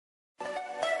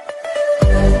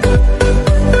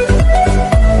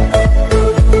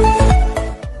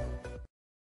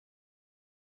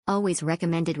Always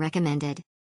recommended.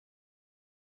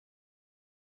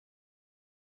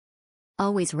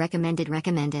 Always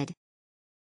recommended.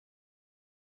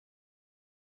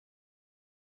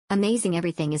 Amazing,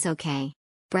 everything is okay.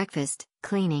 Breakfast,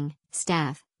 cleaning,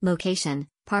 staff, location,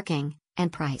 parking,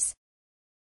 and price.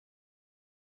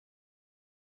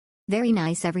 Very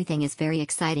nice, everything is very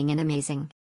exciting and amazing.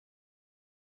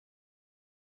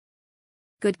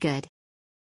 Good.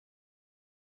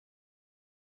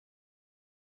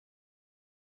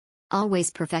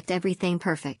 Always perfect, everything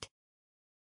perfect.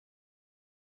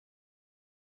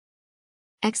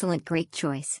 Excellent, great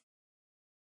choice.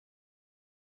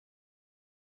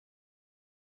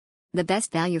 The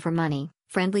best value for money,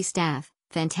 friendly staff,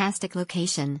 fantastic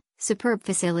location, superb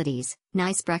facilities,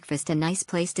 nice breakfast and nice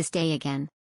place to stay again.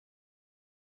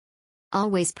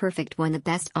 Always perfect, one the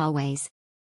best always.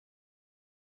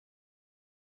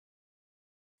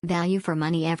 Value for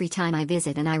money every time I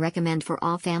visit, and I recommend for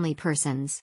all family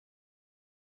persons.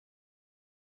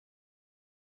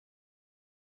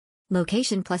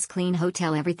 Location plus clean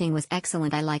hotel, everything was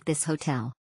excellent. I like this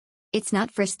hotel. It's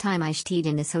not first time I stayed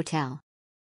in this hotel.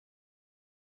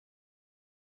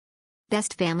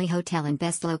 Best family hotel and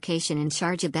best location in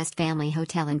Sharjah. Best family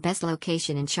hotel and best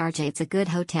location in Sharjah. It's a good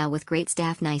hotel with great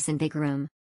staff, nice and big room.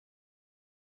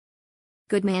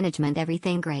 Good management,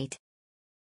 everything great.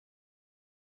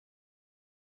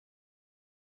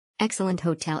 Excellent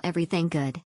hotel, everything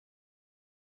good.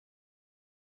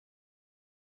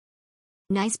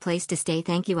 Nice place to stay.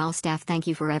 Thank you all staff, thank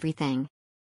you for everything.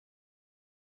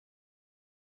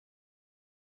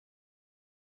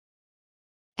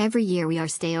 Every year we are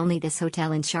stay only this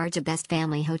hotel in Sharjah. Best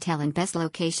family hotel and best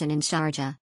location in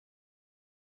Sharjah.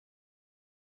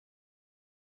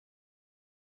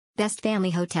 Best family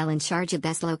hotel in Sharjah.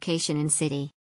 Best location in city.